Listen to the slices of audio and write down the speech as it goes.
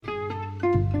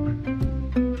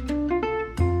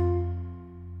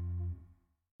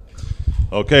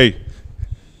Okay.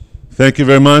 Thank you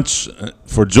very much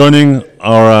for joining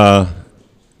our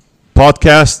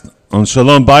podcast on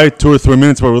Shalom Bayit, 2 or 3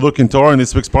 minutes where we look in Torah in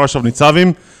this week's Parsha of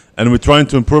Nitzavim, and we're trying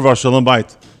to improve our Shalom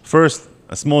Bayit. First,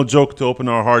 a small joke to open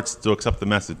our hearts to accept the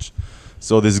message.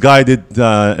 So this guy did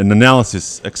an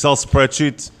analysis, Excel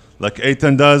spreadsheet, like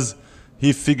Eitan does.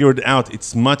 He figured out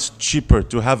it's much cheaper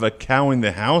to have a cow in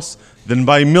the house than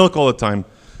buy milk all the time.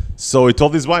 So he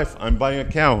told his wife, I'm buying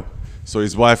a cow. So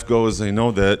his wife goes,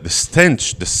 the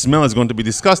stench, the smell is going to be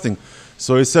disgusting.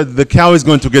 So he said, the cow is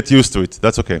going to get used to it.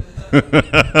 That's okay.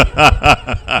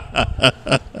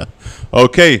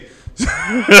 Okay.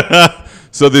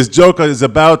 So this joke is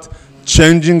about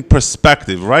changing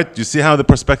perspective, right? You see how the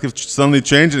perspective suddenly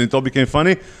changed and it all became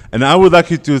funny? And I would like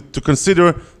you to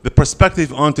consider the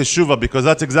perspective on Teshuvah, because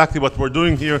that's exactly what we're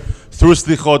doing here through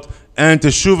Slichot. And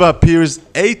Teshuvah appears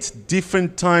 8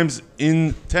 different times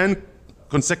in 10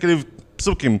 consecutive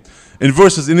psukim, in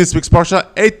verses in this week's Parsha,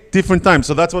 8 different times.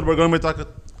 So that's what we're going to be talking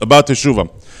about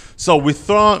Teshuvah. So we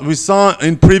saw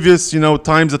in previous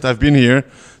times that I've been here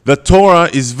that Torah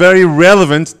is very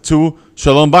relevant to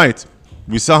Shalom Bayit.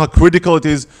 We saw how critical it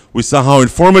is, we saw how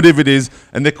informative it is,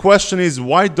 and the question is,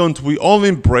 why don't we all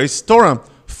embrace Torah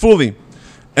fully?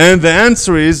 And the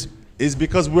answer is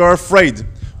because we are afraid.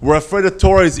 We're afraid that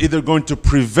Torah is either going to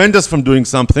prevent us from doing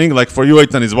something, like for you,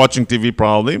 Eitan, is watching TV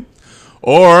probably,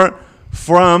 or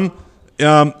from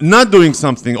not doing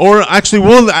something, or actually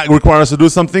will require us to do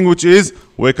something, which is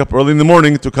wake up early in the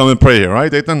morning to come and pray here,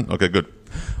 right, Eitan? Okay, good.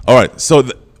 All right, so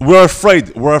we're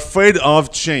afraid. We're afraid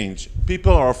of change.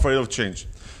 People are afraid of change.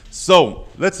 So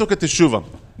let's look at Teshuvah,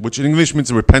 which in English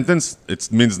means repentance.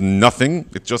 It means nothing.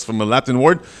 It's just from a Latin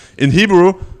word. In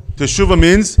Hebrew, Teshuvah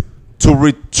means to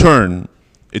return.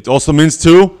 It also means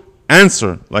to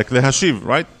answer, like the Hashiv,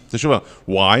 right? Teshuvah.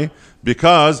 Why?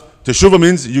 Because Teshuvah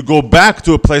means you go back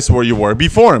to a place where you were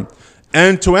before.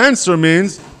 And to answer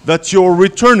means that you're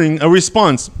returning a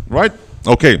response, right?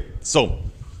 Okay, so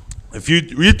if you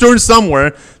return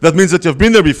somewhere, that means that you've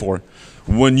been there before.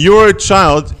 When you're a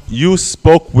child, you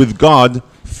spoke with God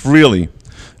freely.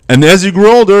 And as you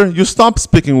grow older, you stop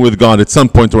speaking with God at some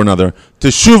point or another.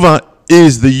 Teshuvah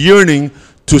is the yearning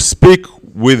to speak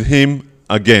with Him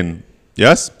again.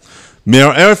 Yes? May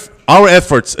our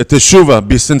efforts at Teshuvah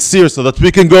be sincere so that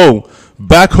we can go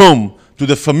back home to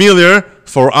the familiar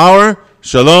for our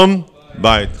Shalom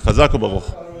Bayit. Chazak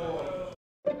u'baruch.